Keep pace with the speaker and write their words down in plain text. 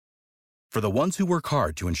For the ones who work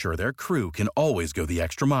hard to ensure their crew can always go the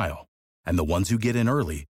extra mile, and the ones who get in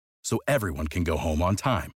early so everyone can go home on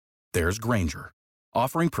time, there's Grainger,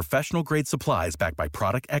 offering professional-grade supplies backed by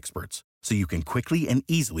product experts so you can quickly and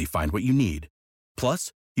easily find what you need.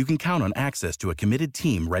 Plus, you can count on access to a committed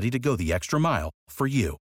team ready to go the extra mile for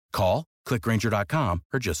you. Call, click Grainger.com,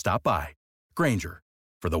 or just stop by. Grainger,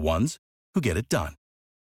 for the ones who get it done.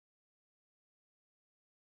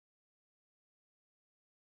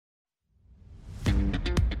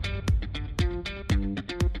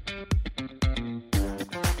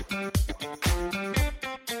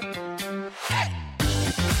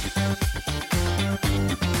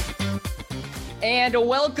 And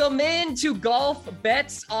welcome into Golf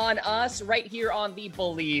Bets on Us right here on the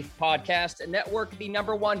Believe Podcast Network, the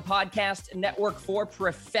 #1 podcast network for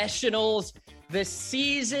professionals. The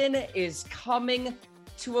season is coming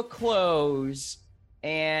to a close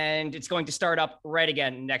and it's going to start up right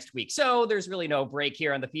again next week. So there's really no break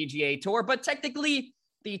here on the PGA Tour, but technically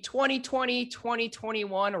the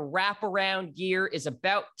 2020-2021 wraparound year is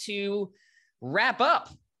about to wrap up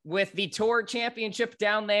with the Tour Championship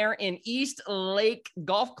down there in East Lake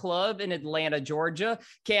Golf Club in Atlanta, Georgia.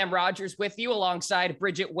 Cam Rogers with you alongside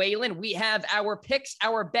Bridget Whalen. We have our picks,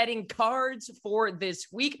 our betting cards for this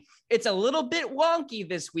week. It's a little bit wonky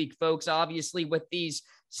this week, folks, obviously, with these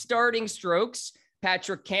starting strokes.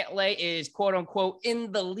 Patrick Cantlay is, quote unquote,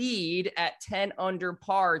 in the lead at 10 under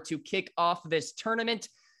par to kick off this tournament.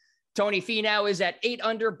 Tony Finau is at 8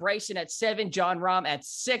 under, Bryson at 7, Jon Rahm at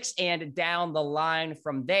 6, and down the line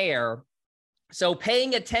from there. So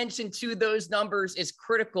paying attention to those numbers is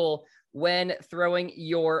critical when throwing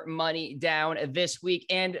your money down this week.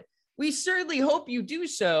 And we certainly hope you do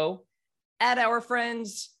so at our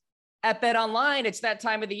friends at BetOnline. It's that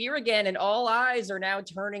time of the year again, and all eyes are now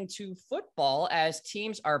turning to football as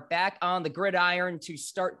teams are back on the gridiron to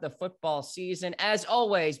start the football season. As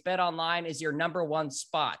always, BetOnline is your #1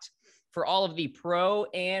 spot for all of the pro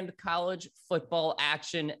and college football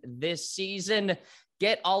action this season.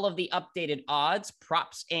 Get all of the updated odds,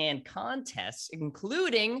 props, and contests,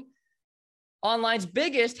 including online's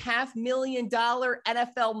biggest $500,000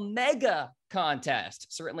 NFL mega contest.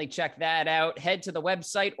 Certainly check that out. Head to the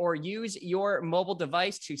website or use your mobile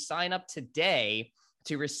device to sign up today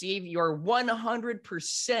to receive your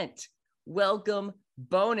 100% welcome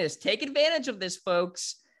bonus. Take advantage of this,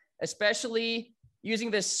 folks, especially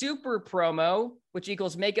using this super promo, which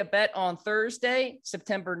equals make a bet on Thursday,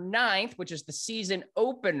 September 9th, which is the season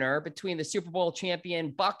opener between the Super Bowl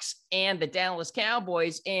champion Bucs and the Dallas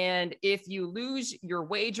Cowboys. And if you lose, your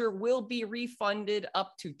wager will be refunded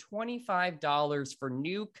up to $25 for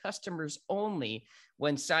new customers only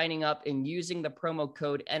when signing up and using the promo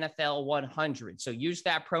code NFL100. So use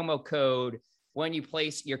that promo code when you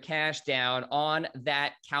place your cash down on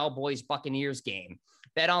that Cowboys Buccaneers game.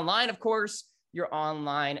 BetOnline, of course, your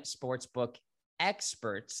online sportsbook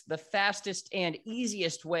experts, the fastest and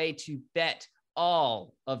easiest way to bet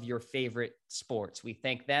all of your favorite sports. We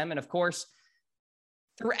thank them. And of course,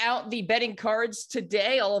 throughout the betting cards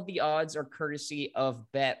today, all of the odds are courtesy of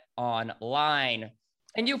BetOnline.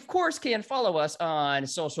 And you, of course, can follow us on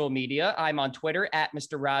social media. I'm on Twitter at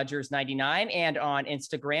Mr. Rogers99 and on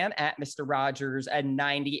Instagram at Mr.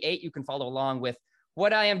 Rogers98. You can follow along with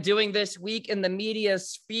what I am doing this week in the media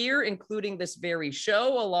sphere, including this very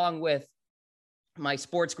show, along with my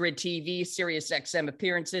Sports Grid TV, SiriusXM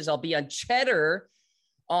appearances. I'll be on Cheddar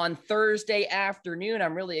on Thursday afternoon.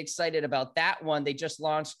 I'm really excited about that one. They just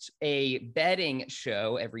launched a betting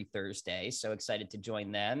show every Thursday, so excited to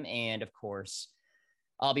join them. And of course,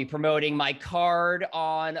 I'll be promoting my card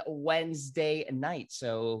on Wednesday night.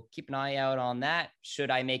 So keep an eye out on that.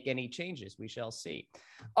 Should I make any changes? We shall see.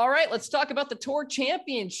 All right, let's talk about the Tour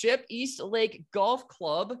Championship. East Lake Golf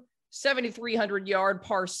Club, 7,300 yard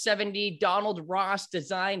par 70 Donald Ross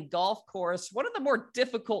designed golf course. One of the more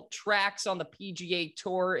difficult tracks on the PGA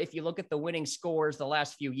Tour. If you look at the winning scores the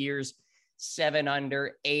last few years, 7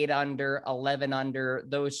 under, 8 under, 11 under,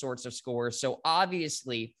 those sorts of scores. So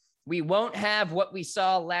obviously, we won't have what we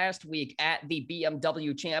saw last week at the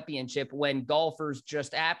BMW Championship when golfers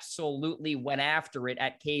just absolutely went after it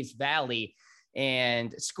at Caves Valley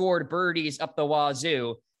and scored birdies up the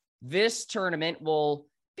wazoo. This tournament will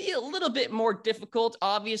be a little bit more difficult.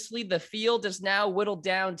 Obviously, the field is now whittled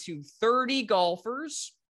down to 30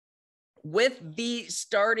 golfers with the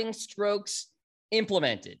starting strokes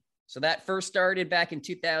implemented. So that first started back in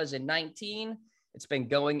 2019. It's been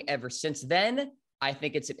going ever since then. I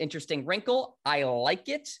think it's an interesting wrinkle. I like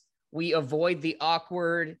it. We avoid the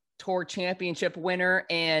awkward Tour Championship winner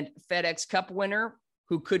and FedEx Cup winner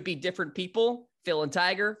who could be different people, Phil and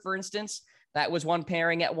Tiger, for instance. That was one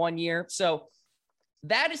pairing at 1 year. So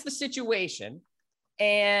that is the situation.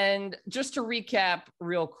 And just to recap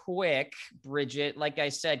real quick, Bridget, like I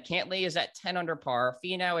said, Cantlay is at 10 under par.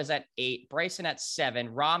 Finau is at 8, Bryson at 7,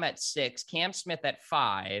 Rahm at 6, Cam Smith at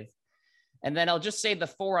 5. And then I'll just say the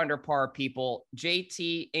 4 under par people: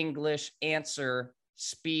 JT, English, Answer,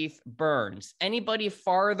 Spieth, Burns. Anybody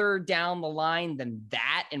farther down the line than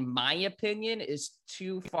that, in my opinion, is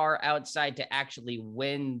too far outside to actually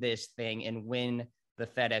win this thing and win the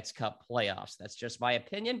FedEx Cup playoffs. That's just my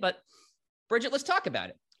opinion. But Bridget, let's talk about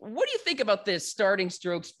it. What do you think about this starting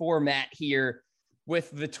strokes format here with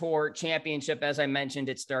the Tour Championship? As I mentioned,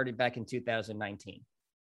 it started back in 2019.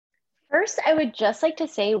 First, I would just like to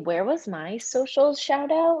say, where was my socials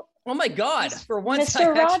shout out? Oh my God. For once,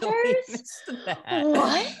 Mr. I actually Rogers? missed that.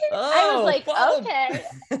 What? Oh, I was like, follow, okay.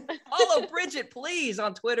 Follow Bridget, please,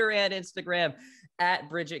 on Twitter and Instagram at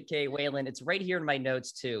Bridget K. Whalen. It's right here in my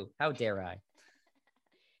notes too. How dare I?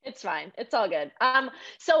 It's fine. It's all good.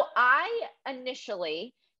 So I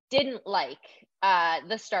initially didn't like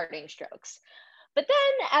the starting strokes. But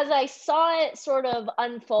then as I saw it sort of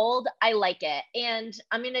unfold, I like it. And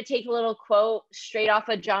I'm going to take a little quote straight off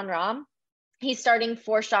of Jon Rahm. He's starting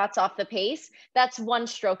 4 shots off the pace. That's 1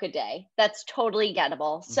 stroke a day. That's totally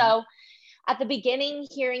gettable. Mm-hmm. So at the beginning,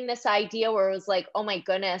 hearing this idea where it was like, oh my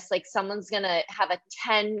goodness, like someone's going to have a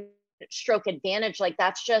 10 stroke advantage, like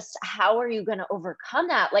that's just, how are you going to overcome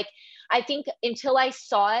that? Like, I think until I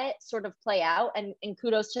saw it sort of play out, and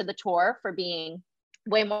kudos to the Tour for being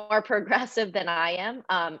way more progressive than I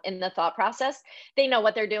am in the thought process. They know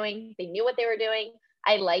what they're doing. They knew what they were doing.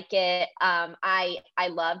 I like it. I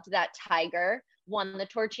loved that Tiger won the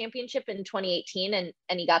Tour Championship in 2018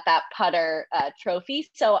 and he got that putter trophy.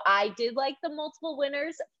 So I did like the multiple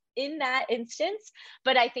winners in that instance,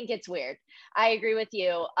 but I think it's weird. I agree with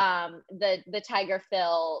you. The Tiger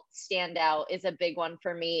Phil standout is a big one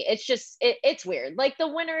for me. It's just, it's weird. Like, the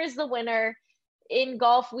winner is the winner. In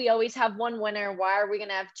golf, we always have 1 winner. Why are we going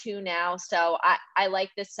to have 2 now? So I like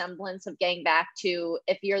this semblance of getting back to,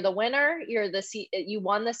 if you're the winner, you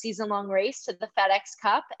won the season long race to the FedEx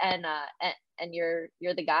Cup, and you're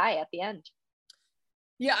the guy at the end.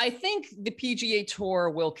 Yeah, I think the PGA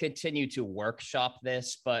Tour will continue to workshop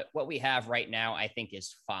this, but what we have right now, I think,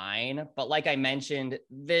 is fine. But like I mentioned,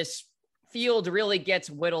 this field really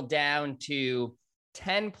gets whittled down to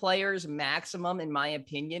 10 players maximum, in my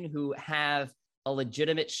opinion, who have a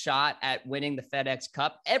legitimate shot at winning the FedEx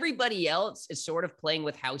Cup. Everybody else is sort of playing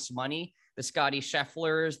with house money. The Scotty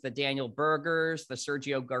Schefflers, the Daniel Bergers, the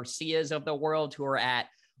Sergio Garcias of the world, who are at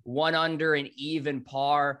 1 under and even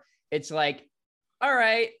par. It's like, all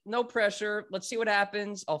right, no pressure. Let's see what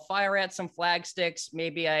happens. I'll fire at some flag sticks.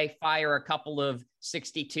 Maybe I fire a couple of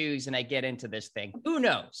 62s and I get into this thing. Who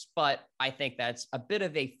knows? But I think that's a bit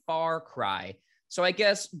of a far cry. So I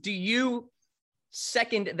guess, do you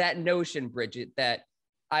second that notion, Bridget, that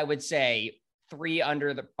I would say 3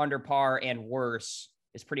 under par and worse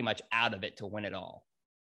is pretty much out of it to win it all?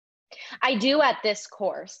 I do at this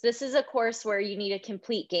course. This is a course where you need a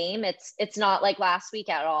complete game. It's not like last week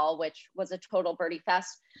at all, which was a total birdie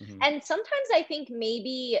fest. Mm-hmm. And sometimes I think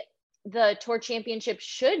maybe the Tour Championship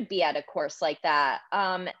should be at a course like that.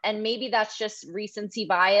 And maybe that's just recency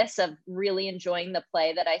bias of really enjoying the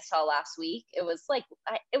play that I saw last week. It was like,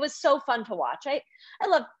 it was so fun to watch. I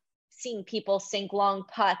love seeing people sink long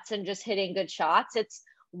putts and just hitting good shots. It's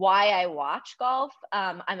why I watch golf.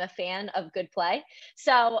 I'm a fan of good play.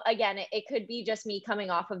 So again, it could be just me coming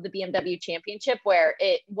off of the BMW Championship where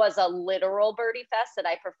it was a literal birdie fest, that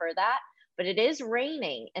I prefer that. But it is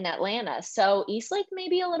raining in Atlanta. So East Lake may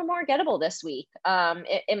be a little more gettable this week.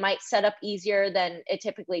 It might set up easier than it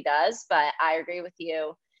typically does, but I agree with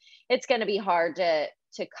you. It's going to be hard to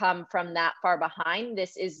come from that far behind.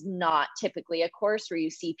 This is not typically a course where you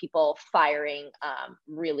see people firing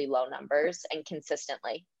really low numbers and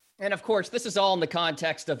consistently. And of course, this is all in the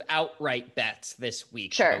context of outright bets this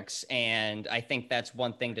week, sure, folks. And I think that's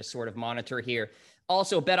one thing to sort of monitor here.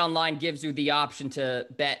 Also, BetOnline gives you the option to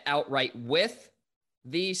bet outright with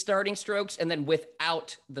the starting strokes and then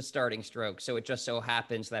without the starting strokes. So it just so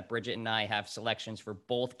happens that Bridget and I have selections for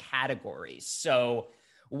both categories. So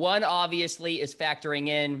one obviously is factoring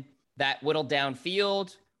in that whittled down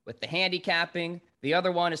field with the handicapping. The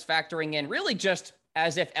other one is factoring in really just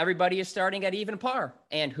as if everybody is starting at even par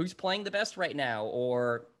and who's playing the best right now,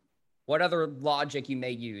 or what other logic you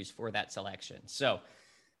may use for that selection. So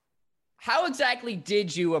how exactly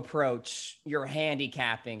did you approach your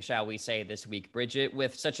handicapping, shall we say, this week, Bridget,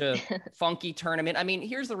 with such a funky tournament? I mean,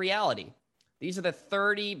 here's the reality. These are the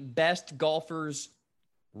 30 best golfers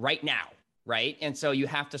right now, right? And so you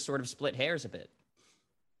have to sort of split hairs a bit.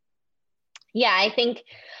 Yeah, I think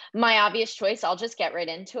my obvious choice, I'll just get right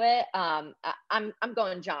into it. I'm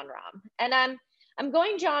going Jon Rahm. And I'm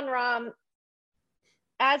going Jon Rahm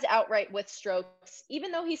as outright with strokes,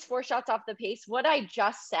 even though he's 4 shots off the pace. What I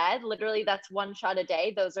just said, literally, that's 1 shot a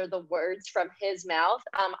day. Those are the words from his mouth.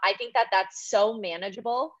 I think that that's so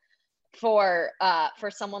manageable for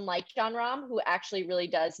someone like Jon Rahm, who actually really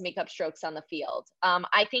does make up strokes on the field.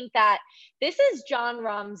 I think that this is Jon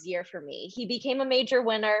Rahm's year for me. He became a major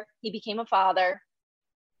winner. He became a father.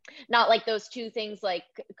 Not like those two things like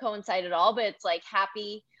coincide at all, but it's like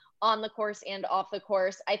happy on the course and off the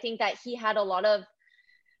course. I think that he had a lot of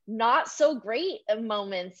not so great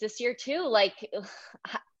moments this year too. Like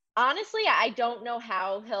honestly, I don't know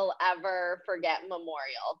how he'll ever forget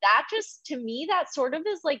Memorial. That just, to me, that sort of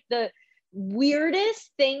is like the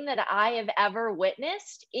weirdest thing that I have ever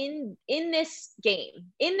witnessed in this game,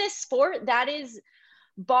 in this sport. That is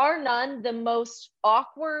bar none the most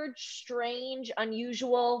awkward, strange,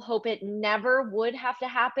 unusual, hope it never would have to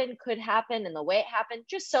happen, could happen, and the way it happened,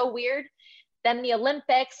 just so weird. Then the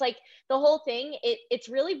Olympics, like the whole thing, it's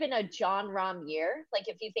really been a Jon Rahm year. Like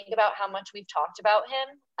if you think about how much we've talked about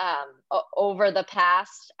him over the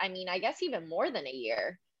past, I mean, I guess even more than a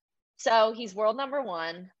year. So he's world number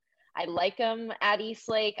one. I like him at East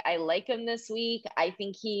Lake. I like him this week. I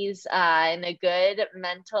think he's in a good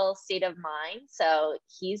mental state of mind. So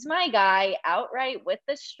he's my guy outright with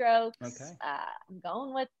the strokes. Okay. I'm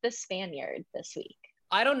going with the Spaniard this week.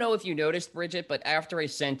 I don't know if you noticed, Bridget, but after I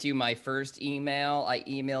sent you my first email, I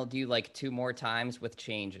emailed you like 2 more times with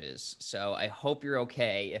changes. So I hope you're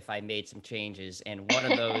okay if I made some changes. And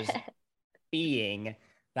one of those being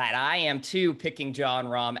that I am too picking Jon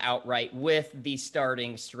Rahm outright with the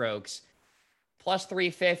starting strokes. Plus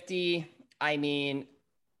 350. I mean,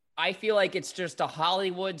 I feel like it's just a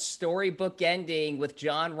Hollywood storybook ending with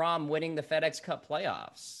Jon Rahm winning the FedEx Cup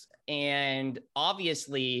playoffs. And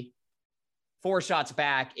obviously, 4 shots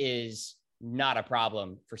back is not a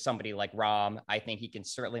problem for somebody like Rahm. I think he can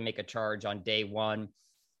certainly make a charge on day one.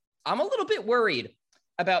 I'm a little bit worried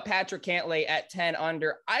about Patrick Cantlay at 10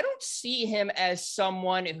 under. I don't see him as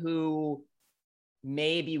someone who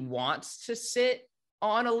maybe wants to sit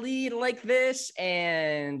on a lead like this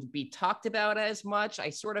and be talked about as much.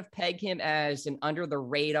 I sort of peg him as an under the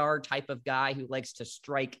radar type of guy who likes to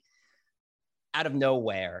strike out of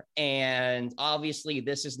nowhere. And obviously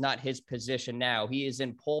this is not his position now. He is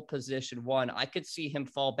in pole position 1. I could see him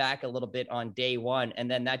fall back a little bit on day 1. And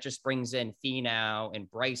then that just brings in Finau and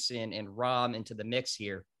Bryson and Rahm into the mix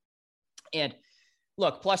here. And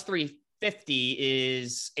look, plus 350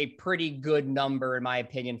 is a pretty good number, in my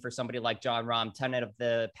opinion, for somebody like Jon Rahm. 10 out of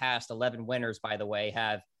the past 11 winners, by the way,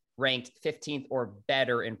 have ranked 15th or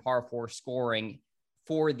better in par 4 scoring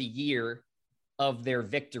for the year of their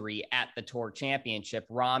victory at the Tour Championship.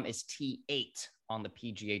 Rahm is T8 on the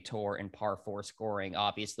PGA Tour in par 4 scoring.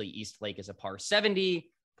 Obviously, East Lake is a par 70.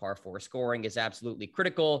 Par 4 scoring is absolutely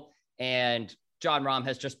critical. And Jon Rahm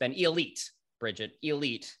has just been elite, Bridget,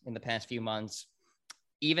 elite in the past few months.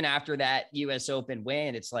 Even after that US Open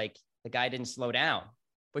win, it's like the guy didn't slow down,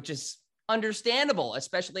 which is understandable,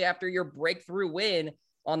 especially after your breakthrough win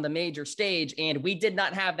on the major stage. And we did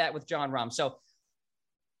not have that with Jon Rahm. So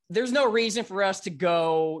there's no reason for us to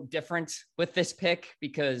go different with this pick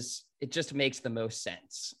because it just makes the most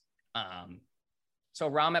sense. So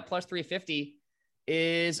Rahm at plus 350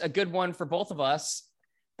 is a good one for both of us.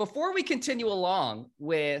 Before we continue along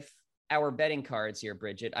with our betting cards here,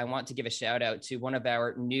 Bridget, I want to give a shout out to one of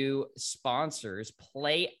our new sponsors,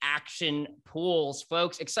 Play Action Pools.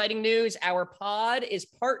 Folks, exciting news. Our pod is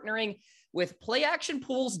partnering with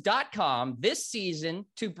playactionpools.com this season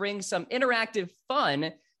to bring some interactive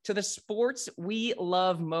fun to the sports we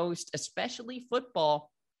love most, especially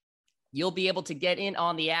football. You'll be able to get in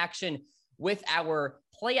on the action with our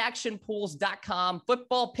playactionpools.com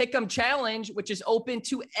football pick'em challenge, which is open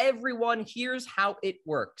to everyone. Here's how it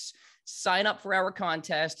works. Sign up for our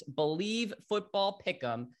contest, Believe Football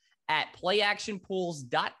Pick'em, at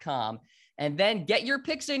playactionpools.com, and then get your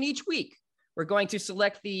picks in each week. We're going to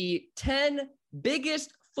select the 10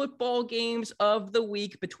 biggest football games of the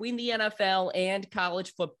week between the NFL and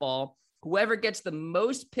college football. Whoever gets the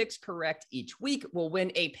most picks correct each week will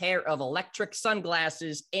win a pair of electric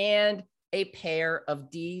sunglasses and a pair of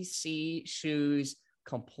DC shoes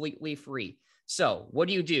completely free. So what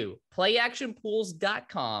do?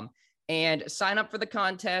 Playactionpools.com and sign up for the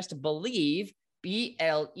contest, Believe,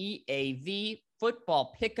 BLEAV,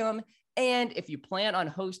 Football Pick'em. And if you plan on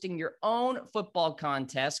hosting your own football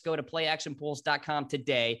contest, go to playactionpools.com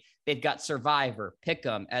today. They've got Survivor,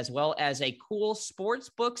 Pick'em, as well as a cool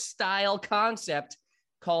sportsbook style concept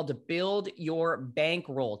called Build Your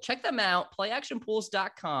Bankroll. Check them out,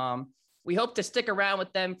 playactionpools.com. We hope to stick around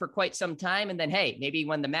with them for quite some time. And then, hey, maybe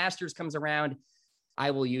when the Masters comes around,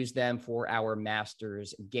 I will use them for our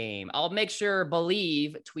Masters game. I'll make sure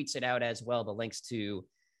Believe tweets it out as well, the links to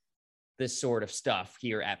this sort of stuff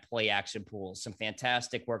here at Play Action Pools. Some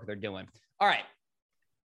fantastic work they're doing. All right.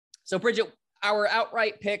 So, Bridget, our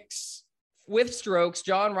outright picks with strokes,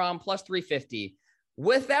 Jon Rahm plus 350.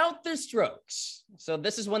 Without the strokes. So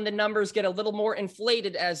this is when the numbers get a little more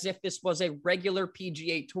inflated, as if this was a regular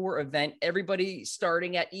PGA Tour event. Everybody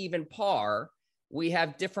starting at even par. We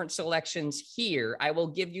have different selections here. I will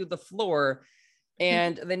give you the floor.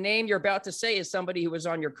 And the name you're about to say is somebody who was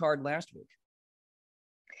on your card last week.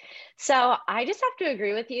 So I just have to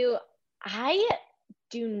agree with you. I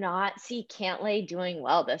do not see Cantlay doing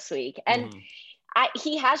well this week. And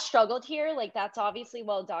he has struggled here. Like, that's obviously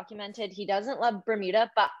well documented. He doesn't love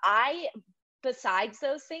Bermuda, but besides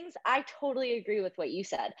those things, I totally agree with what you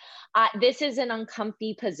said. This is an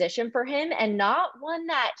uncomfy position for him and not one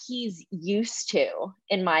that he's used to,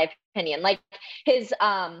 in my opinion. Like, his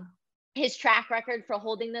track record for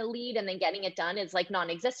holding the lead and then getting it done is like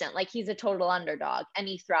non-existent. Like, he's a total underdog and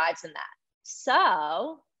he thrives in that.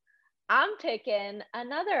 So I'm picking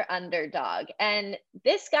another underdog, and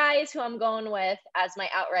this guy is who I'm going with as my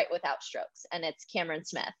outright without strokes, and it's Cameron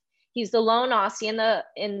Smith. He's the lone Aussie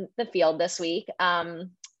in the field this week.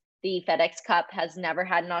 The FedEx Cup has never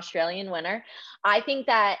had an Australian winner. I think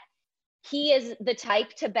that he is the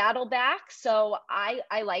type to battle back, so I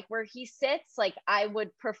like where he sits. Like, I would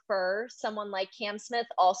prefer someone like Cam Smith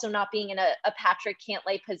also not being in a Patrick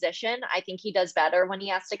Cantlay position. I think he does better when he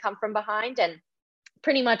has to come from behind, and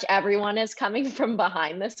pretty much everyone is coming from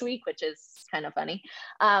behind this week, which is kind of funny.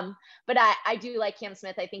 But I do like Cam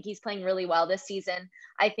Smith. I think he's playing really well this season.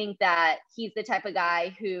 I think that he's the type of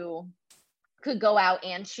guy who could go out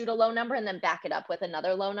and shoot a low number and then back it up with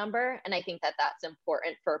another low number. And I think that that's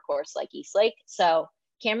important for a course like East Lake. So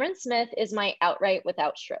Cameron Smith is my outright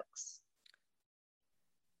without strokes.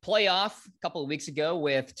 Playoff a couple of weeks ago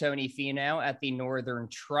with Tony Finau at the Northern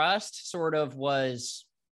Trust sort of was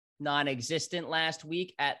non-existent last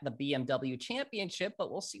week at the BMW Championship,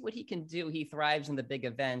 but we'll see what he can do. He thrives in the big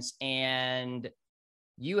events, and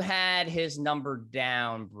you had his number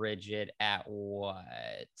down, Bridget, at what?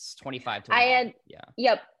 25 to 1. I had,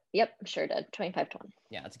 yeah. Yep, sure did. 25 to 1.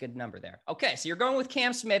 Yeah, that's a good number there. Okay, so you're going with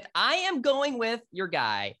Cam Smith. I am going with your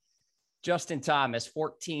guy, Justin Thomas,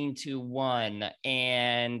 14 to 1.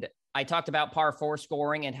 And I talked about par 4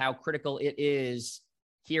 scoring and how critical it is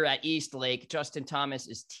here at East Lake. Justin Thomas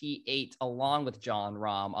is T8 along with Jon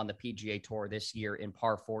Rahm on the PGA Tour this year in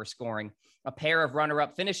par 4 scoring. A pair of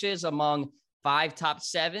runner-up finishes among 5 top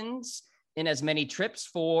 7s in as many trips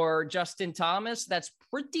for Justin Thomas. That's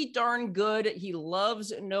pretty darn good. He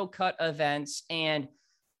loves no-cut events, and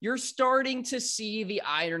you're starting to see the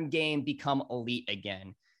iron game become elite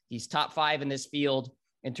again. He's top 5 in this field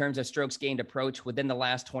in terms of strokes gained approach within the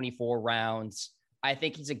last 24 rounds. I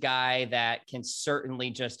think he's a guy that can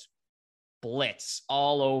certainly just blitz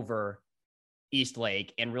all over East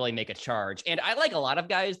Lake and really make a charge. And I like a lot of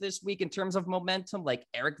guys this week in terms of momentum, like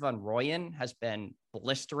Erik van Rooyen has been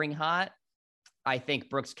blistering hot. I think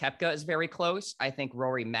Brooks Koepka is very close. I think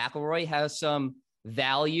Rory McIlroy has some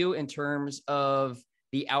value in terms of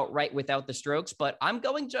the outright without the strokes, but I'm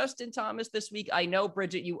going Justin Thomas this week. I know,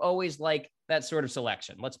 Bridget, you always like that sort of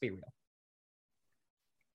selection. Let's be real.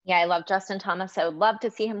 Yeah, I love Justin Thomas. I would love to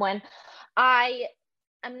see him win. I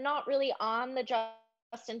am not really on the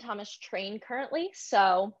Justin Thomas train currently,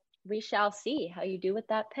 so we shall see how you do with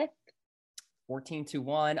that pick. 14 to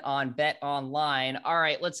 1 on Bet Online. All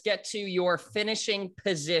right, let's get to your finishing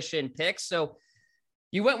position picks. So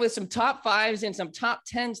you went with some top 5s and some top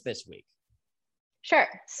 10s this week. Sure.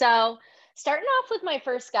 So starting off with my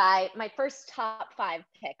first guy, my first top 5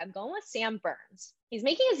 pick, I'm going with Sam Burns. He's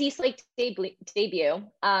making his East Lake debut,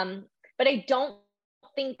 but I don't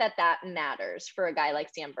think that matters for a guy like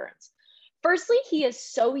Sam Burns. Firstly, he is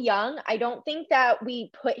so young. I don't think that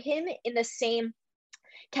we put him in the same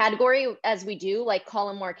category as we do like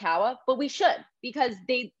Colin Morikawa, but we should, because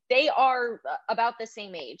they are about the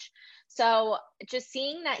same age. So just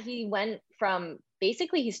seeing that he went from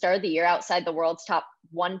basically he started the year outside the world's top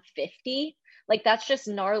 150, like that's just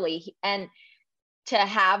gnarly. And to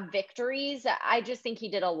have victories, I just think he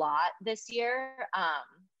did a lot this year.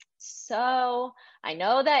 So I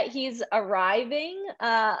know that he's arriving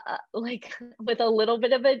like with a little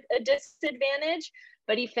bit of a disadvantage,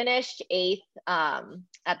 but he finished 8th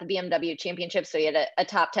at the BMW Championship. So he had a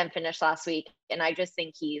top 10 finish last week. And I just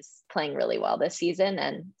think he's playing really well this season.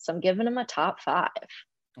 And so I'm giving him a top 5.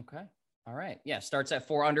 Okay. All right. Yeah. Starts at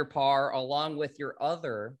 4 under par along with your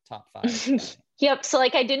other top 5. Yep. So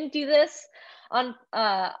like I didn't do this on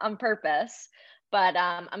purpose, but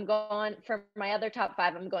I'm going for my other top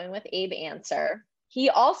 5. I'm going with Abe Answer. He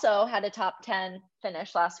also had a top 10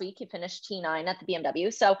 finish last week. He finished T9 at the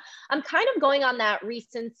BMW. So I'm kind of going on that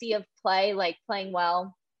recency of play, like playing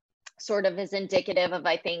well sort of is indicative of,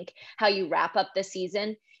 I think, how you wrap up the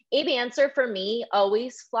season. Abe Answer for me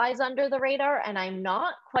always flies under the radar, and I'm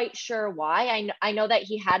not quite sure why. I know that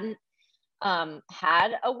he hadn't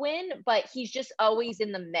had a win, but he's just always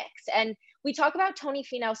in the mix. And we talk about Tony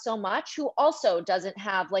Finau so much, who also doesn't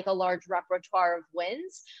have like a large repertoire of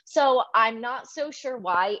wins. So I'm not so sure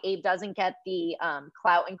why Abe doesn't get the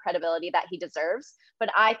clout and credibility that he deserves. But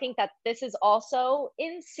I think that this is also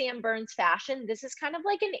in Sam Burns fashion. This is kind of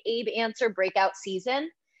like an Abe Answer breakout season.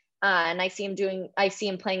 And I see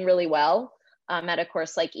him playing really well. At a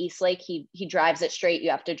course like East Lake, he drives it straight. You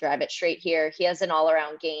have to drive it straight here. He has an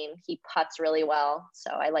all-around game. He putts really well. So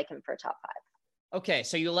I like him for top 5. Okay,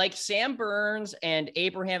 so you like Sam Burns and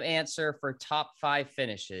Abraham Answer for top 5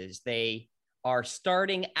 finishes. They are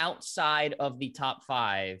starting outside of the top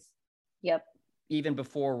 5. Yep. Even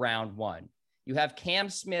before round 1. You have Cam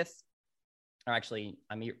Smith. Or actually,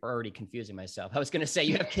 I'm already confusing myself. I was going to say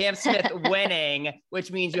you have Cam Smith winning,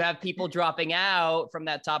 which means you have people dropping out from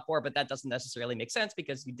that top 4, but that doesn't necessarily make sense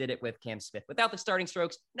because you did it with Cam Smith without the starting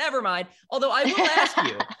strokes. Never mind. Although I will ask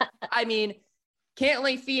you, I mean,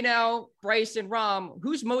 Cantlay, Finau, Bryson, Rahm,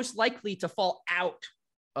 who's most likely to fall out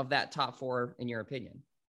of that top 4 in your opinion?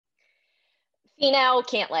 Finau,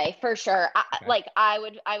 Cantlay for sure. Okay. I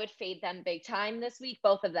would fade them big time this week,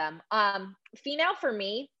 both of them. Finau for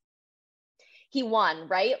me, he won,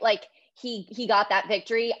 right? Like he got that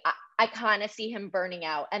victory. I kind of see him burning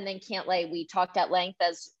out. And then Cantlay, we talked at length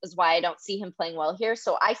as why I don't see him playing well here.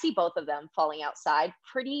 So I see both of them falling outside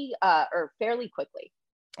pretty or fairly quickly.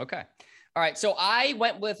 Okay. All right. So I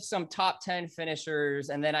went with some top 10 finishers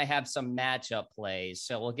and then I have some matchup plays.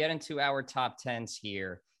 So we'll get into our top 10s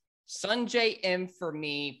here. Sungjae Im for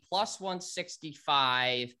me, plus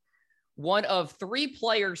 165. One of 3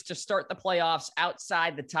 players to start the playoffs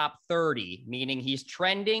outside the top 30, meaning he's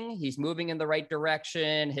trending, he's moving in the right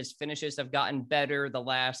direction. His finishes have gotten better the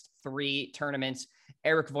last 3 tournaments.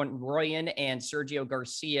 Eric Van Rooyen and Sergio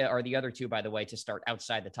Garcia are the other 2, by the way, to start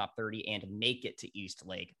outside the top 30 and make it to East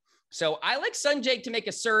Lake. So I like Sungjae to make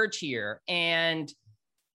a surge here. And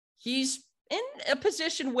he's in a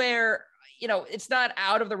position where, you know, it's not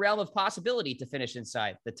out of the realm of possibility to finish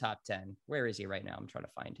inside the top 10. Where is he right now? I'm trying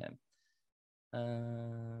to find him.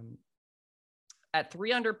 At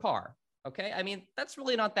 3 under par. Okay. I mean, that's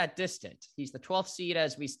really not that distant. He's the 12th seed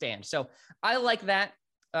as we stand. So I like that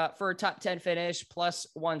for a top 10 finish, plus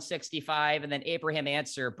 165. And then Abraham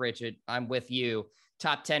Answer, Bridget, I'm with you.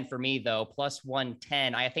 Top 10 for me though, plus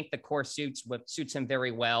 110. I think the course suits him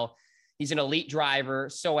very well. He's an elite driver,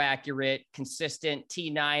 so accurate, consistent.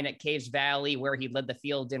 T9 at Caves Valley, where he led the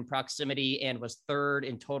field in proximity and was 3rd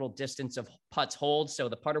in total distance of putts hold. So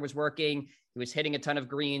the putter was working. He was hitting a ton of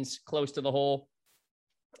greens close to the hole.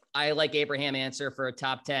 I like Abraham Answer for a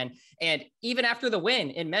top 10. And even after the win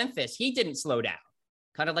in Memphis, he didn't slow down,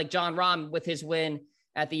 kind of like Jon Rahm with his win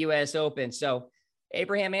at the US Open. So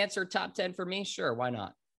Abraham Answer, top 10 for me. Sure, why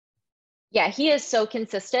not? Yeah, he is so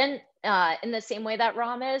consistent in the same way that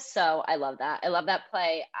Rahm is. So I love that. I love that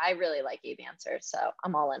play. I really like Abe Answer. So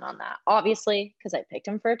I'm all in on that, obviously, because I picked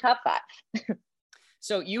him for a top 5.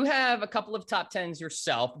 So you have a couple of top 10s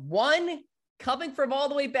yourself. One coming from all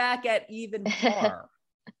the way back at even par.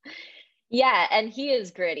 Yeah, and he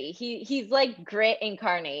is gritty. He's like grit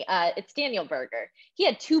incarnate. It's Daniel Berger. He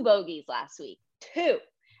had 2 bogeys last week. 2.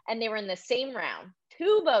 And they were in the same round.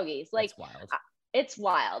 2 bogeys. Like, that's wild. It's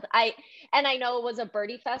wild. I know it was a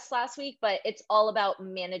birdie fest last week, but it's all about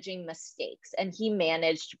managing mistakes. And he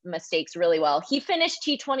managed mistakes really well. He finished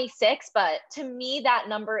T26, but to me, that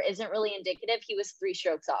number isn't really indicative. He was 3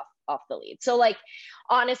 strokes off the lead. So like,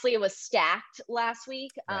 honestly, it was stacked last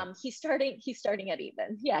week. Right. He's starting at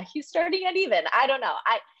even. Yeah, he's starting at even. I don't know.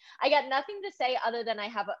 I got nothing to say other than I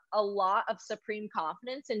have a lot of supreme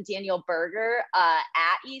confidence in Daniel Berger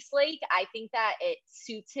at East Lake. I think that it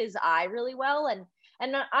suits his eye really well. And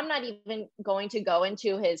I'm not even going to go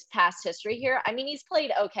into his past history here. I mean, he's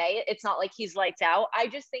played okay. It's not like he's lights out. I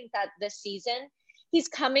just think that this season, he's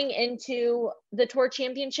coming into the Tour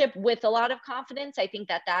Championship with a lot of confidence. I think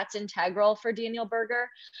that that's integral for Daniel Berger.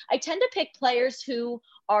 I tend to pick players who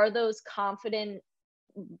are those confident,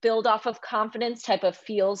 build off of confidence type of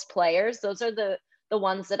feels players. Those are the the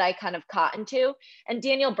ones that I kind of cotton to. And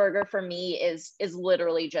Daniel Berger for me is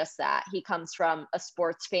literally just that. He comes from a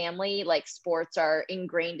sports family, like sports are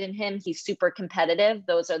ingrained in him. He's super competitive.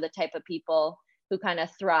 Those are the type of people who kind of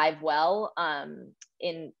thrive well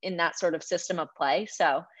in that sort of system of play.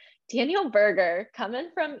 So Daniel Berger coming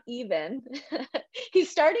from even, he's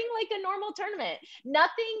starting like a normal tournament.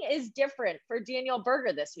 Nothing is different for Daniel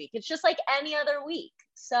Berger this week. It's just like any other week.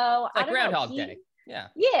 So It's like Groundhog Day. Yeah.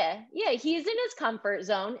 He's in his comfort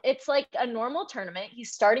zone. It's like a normal tournament.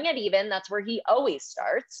 He's starting at even. That's where he always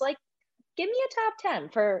starts. Like, give me a top 10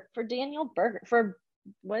 for Daniel Berger, for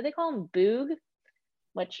what do they call him? Boog?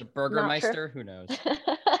 Which the Burgermeister, sure. Who knows?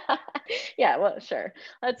 Yeah, well, sure.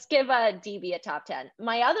 Let's give DB a top 10.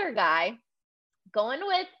 My other guy, going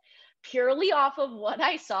with purely off of what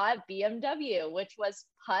I saw at BMW, which was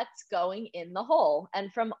putts going in the hole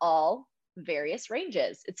and from all various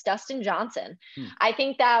ranges. It's Dustin Johnson. I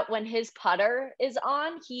think that when his putter is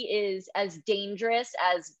on, he is as dangerous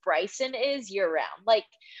as Bryson is year round. Like,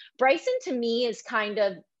 Bryson to me is kind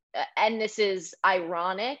of, and this is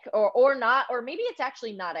ironic or not, or maybe it's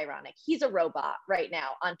actually not ironic. He's a robot right now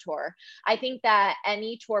on tour. I think that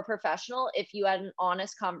any tour professional, if you had an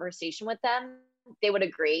honest conversation with them, they would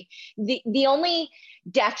agree. The only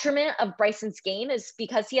detriment of Bryson's game is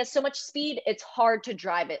because he has so much speed, it's hard to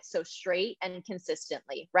drive it so straight and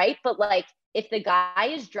consistently, right? But like, if the guy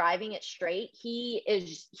is driving it straight, he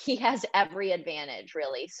has every advantage,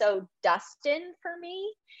 really. So Dustin, for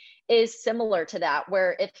me, is similar to that,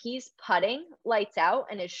 where if he's putting lights out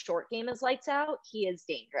and his short game is lights out, he is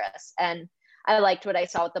dangerous. And I liked what I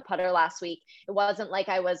saw with the putter last week. It wasn't like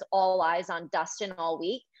I was all eyes on Dustin all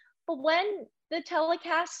week, but when the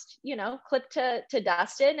telecast, clipped to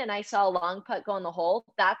Dustin and I saw a long putt go in the hole,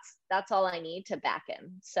 that's all I need to back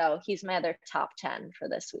him. So he's my other top 10 for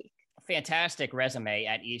this week. Fantastic resume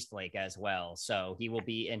at Eastlake as well. So he will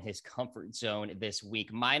be in his comfort zone this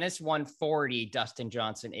week. -140 Dustin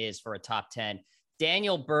Johnson is for a top 10.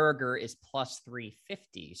 Daniel Berger is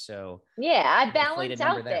 +350. So yeah, I balance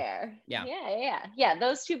out there. Yeah.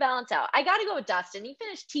 Those two balance out. I got to go with Dustin. He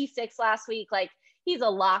finished T6 last week. Like, he's a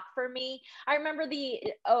lock for me. I remember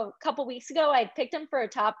a couple weeks ago, I picked him for a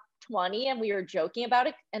top 20 and we were joking about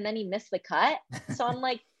it, and then he missed the cut. So I'm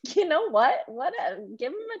like, you know what?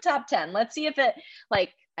 Give him a top 10. Let's see if it,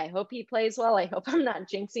 like, I hope he plays well. I hope I'm not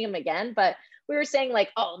jinxing him again. But we were saying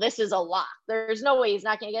like, oh, this is a lock. There's no way he's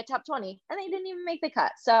not going to get top 20. And they didn't even make the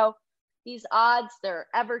cut. So these odds, they're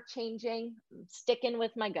ever changing. I'm sticking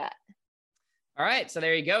with my gut. All right. So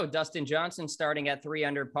there you go. Dustin Johnson starting at 3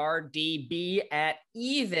 under par, DB at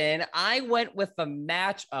even. I went with the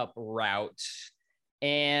matchup route.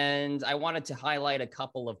 And I wanted to highlight a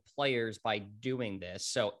couple of players by doing this.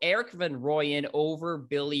 So Erik van Rooyen over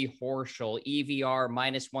Billy Horschel, EVR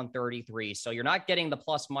 -133. So you're not getting the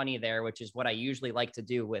plus money there, which is what I usually like to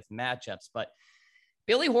do with matchups. But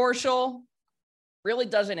Billy Horschel really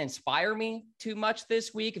doesn't inspire me too much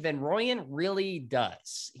this week. Van Rooyen really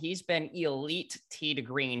does. He's been elite tee to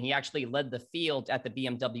green. He actually led the field at the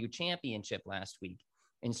BMW Championship last week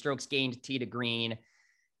in strokes gained tee to green.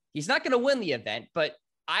 He's not going to win the event, but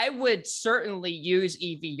I would certainly use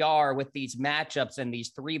EVR with these matchups and these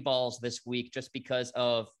 3 balls this week just because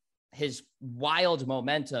of his wild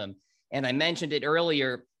momentum. And I mentioned it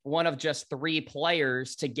earlier, one of just 3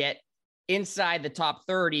 players to get inside the top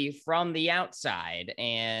 30 from the outside.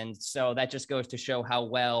 And so that just goes to show how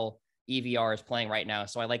well EVR is playing right now.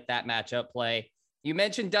 So I like that matchup play. You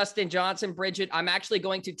mentioned Dustin Johnson, Bridget. I'm actually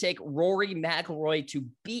going to take Rory McIlroy to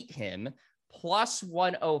beat him.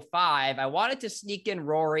 +105. I wanted to sneak in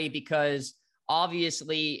Rory because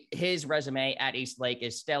obviously his resume at Eastlake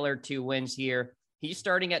is stellar. 2 wins here. He's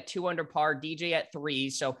starting at 2 under par, DJ at 3.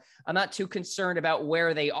 So I'm not too concerned about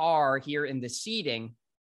where they are here in the seeding.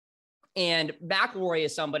 And McIlroy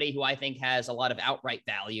is somebody who I think has a lot of outright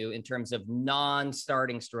value in terms of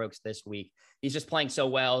non-starting strokes this week. He's just playing so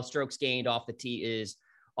well. Strokes gained off the tee is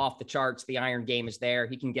off the charts. The iron game is there.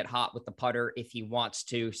 He can get hot with the putter if he wants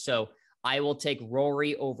to. So I will take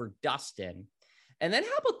Rory over Dustin. And then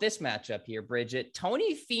how about this matchup here, Bridget?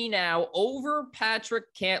 Tony Finau over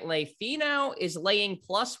Patrick Cantlay. Finau is laying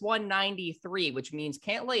 +193, which means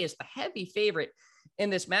Cantlay is the heavy favorite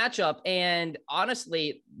in this matchup. And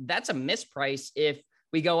honestly, that's a misprice if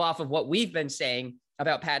we go off of what we've been saying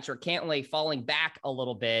about Patrick Cantlay falling back a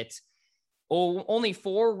little bit. Only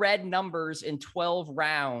 4 red numbers in 12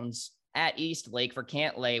 rounds at Eastlake for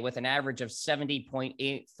Cantlay with an average of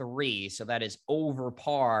 70.83. So that is over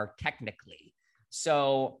par technically.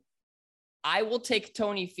 So I will take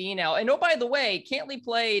Tony Finau. And oh, by the way, Cantlay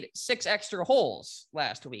played 6 extra holes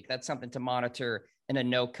last week. That's something to monitor in a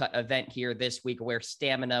no-cut event here this week where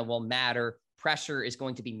stamina will matter. Pressure is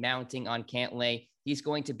going to be mounting on Cantlay. He's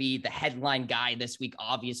going to be the headline guy this week,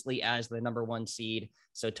 obviously, as the number 1 seed.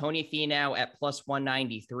 So Tony Finau at plus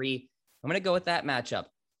 193. I'm going to go with that matchup.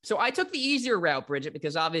 So I took the easier route, Bridget,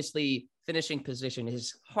 because obviously finishing position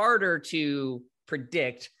is harder to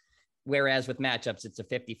predict, whereas with matchups, it's a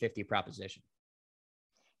 50-50 proposition.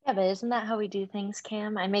 Yeah, but isn't that how we do things,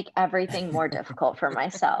 Cam? I make everything more difficult for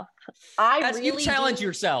myself. You challenge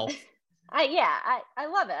yourself. I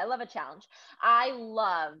love it. I love a challenge. I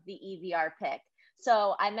love the EVR pick.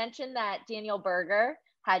 So I mentioned that Daniel Berger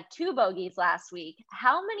had 2 bogeys last week.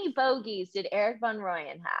 How many bogeys did Erik van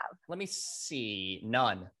Rooyen have? Let me see.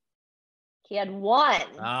 None. He had 1.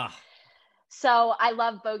 Ah. So I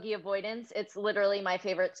love bogey avoidance. It's literally my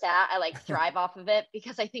favorite stat. I thrive off of it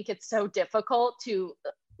because I think it's so difficult to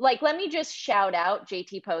let me just shout out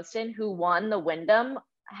JT Poston, who won the Wyndham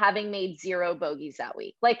having made 0 bogeys that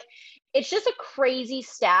week. It's just a crazy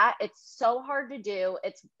stat. It's so hard to do.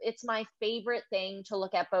 It's my favorite thing to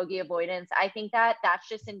look at bogey avoidance. I think that that's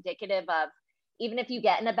just indicative of, even if you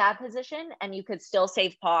get in a bad position and you could still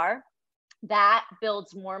save par, that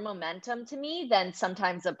builds more momentum to me than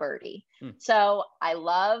sometimes a birdie. So I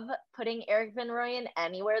love putting Erik van Rooyen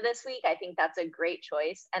anywhere this week. I think that's a great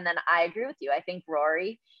choice. And then I agree with you. I think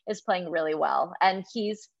Rory is playing really well, and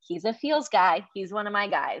he's a feels guy. He's one of my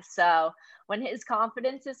guys. So when his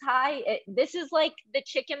confidence is high, this is like the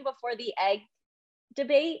chicken before the egg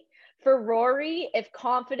debate. For Rory, if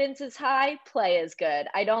confidence is high, play is good.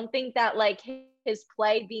 I don't think that his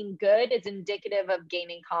play being good is indicative of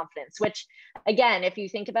gaining confidence, which again, if you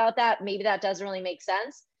think about that, maybe that doesn't really make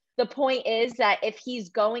sense. The point is that if he's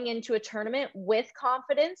going into a tournament with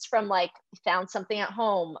confidence from found something at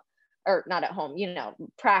home, or not at home,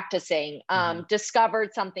 practicing,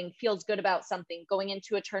 discovered something, feels good about something, going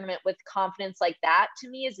into a tournament with confidence like that, to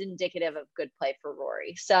me is indicative of good play for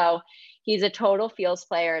Rory. So he's a total feels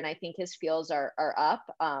player, and I think his feels are up.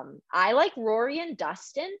 I like Rory and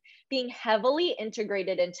Dustin being heavily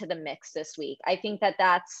integrated into the mix this week. I think that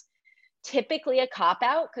that's typically a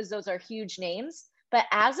cop-out because those are huge names. But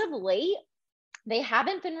as of late, they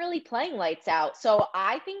haven't been really playing lights out. So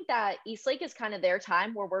I think that Eastlake is kind of their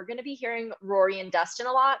time where we're going to be hearing Rory and Dustin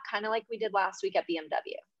a lot, kind of like we did last week at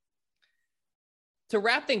BMW. To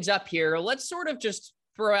wrap things up here, let's sort of just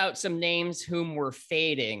throw out some names whom we're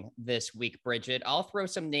fading this week, Bridget. I'll throw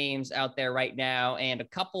some names out there right now, and a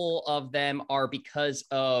couple of them are because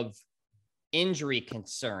of injury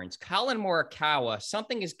concerns. Colin Morikawa,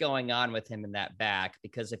 something is going on with him in that back,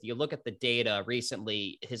 because if you look at the data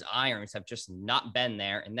recently, his irons have just not been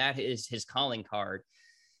there, and that is his calling card.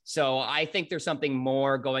 So I think there's something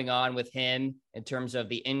more going on with him in terms of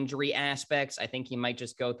the injury aspects. I think he might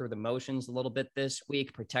just go through the motions a little bit this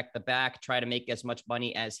week, protect the back, try to make as much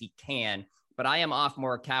money as he can. But I am off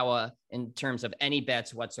Morikawa in terms of any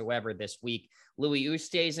bets whatsoever this week. Louis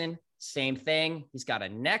Oosthuizen, same thing. He's got a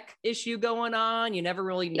neck issue going on. You never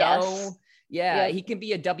really know. Yes. Yeah, he can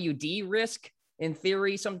be a WD risk in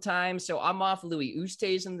theory sometimes. So I'm off Louis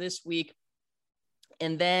Oosthuizen this week.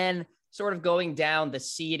 And then sort of going down the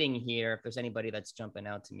seeding here, if there's anybody that's jumping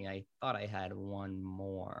out to me, I thought I had one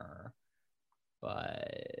more.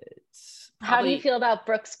 But how do you feel about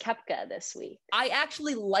Brooks Koepka this week? I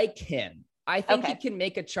actually like him. I think he can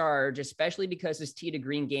make a charge, especially because his tee to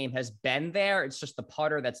green game has been there. It's just the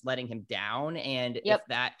putter that's letting him down. And if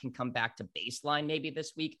that can come back to baseline maybe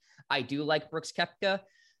this week, I do like Brooks Koepka.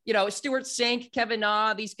 Stuart Sink, Kevin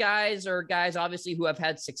Na, these guys are guys obviously who have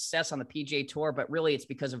had success on the PGA Tour, but really it's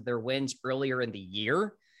because of their wins earlier in the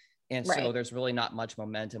year. And so there's really not much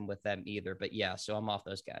momentum with them either. But yeah, so I'm off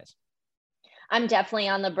those guys. I'm definitely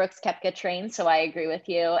on the Brooks Koepka train, so I agree with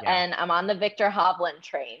you. Yeah. And I'm on the Victor Hovland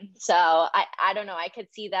train. So I don't know. I could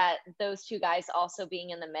see that those two guys also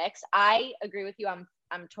being in the mix. I agree with you.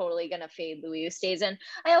 I'm totally going to fade Louis Oosthuizen.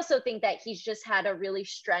 I also think that he's just had a really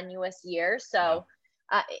strenuous year. So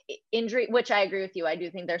injury, which I agree with you. I do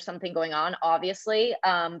think there's something going on, obviously,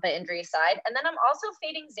 but injury aside. And then I'm also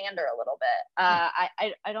fading Xander a little bit.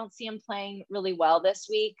 I don't see him playing really well this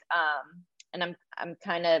week. And I'm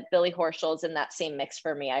kind of Billy Horschel's in that same mix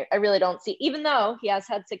for me. I really don't see, even though he has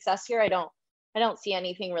had success here, I don't see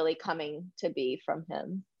anything really coming to be from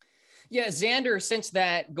him. Yeah, Xander, since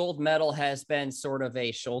that gold medal, has been sort of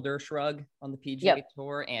a shoulder shrug on the PGA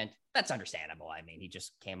Tour, and that's understandable. I mean, he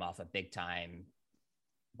just came off a big time,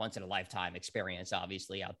 once in a lifetime experience,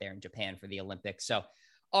 obviously, out there in Japan for the Olympics. So,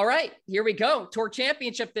 all right, here we go. Tour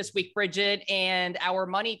Championship this week, Bridget, and our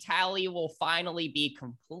money tally will finally be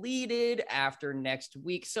completed after next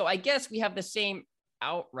week. So I guess we have the same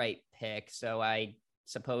outright pick. So I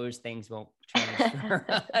suppose things won't change for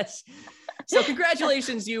us. So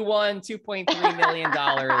congratulations, you won $2.3 million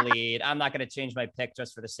lead. I'm not going to change my pick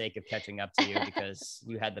just for the sake of catching up to you because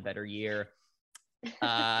you had the better year.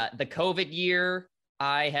 The COVID year,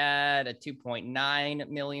 I had a $2.9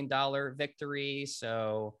 million victory.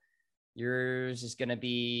 So yours is going to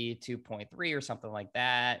be 2.3 or something like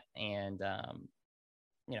that. And,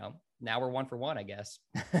 now we're 1 for 1, I guess.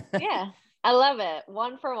 Yeah. I love it.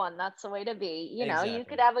 1 for 1. That's the way to be. Exactly. You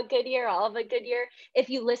could have a good year. I'll have a good year. If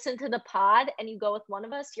you listen to the pod and you go with one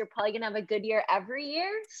of us, you're probably going to have a good year every year.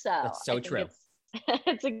 So that's so true.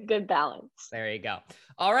 It's a good balance. There you go.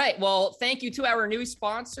 All right. Well, thank you to our new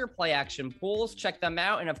sponsor, Play Action Pools. Check them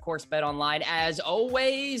out. And of course, Bet Online. As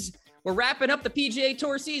always, we're wrapping up the PGA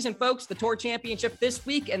Tour season, folks, the Tour Championship this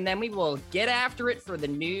week, and then we will get after it for the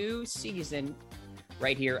new season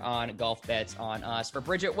right here on Golf Bets on Us. For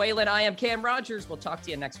Bridget Whalen, I am Cam Rogers. We'll talk to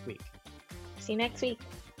you next week. See you next week.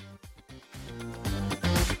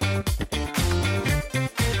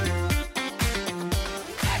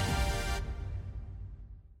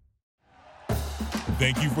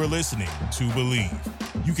 Thank you for listening to Believe.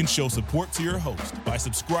 You can show support to your host by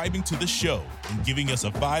subscribing to the show and giving us a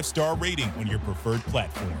 5-star rating on your preferred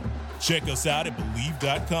platform. Check us out at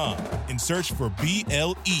Believe.com and search for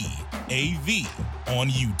BLEAV on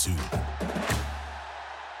YouTube.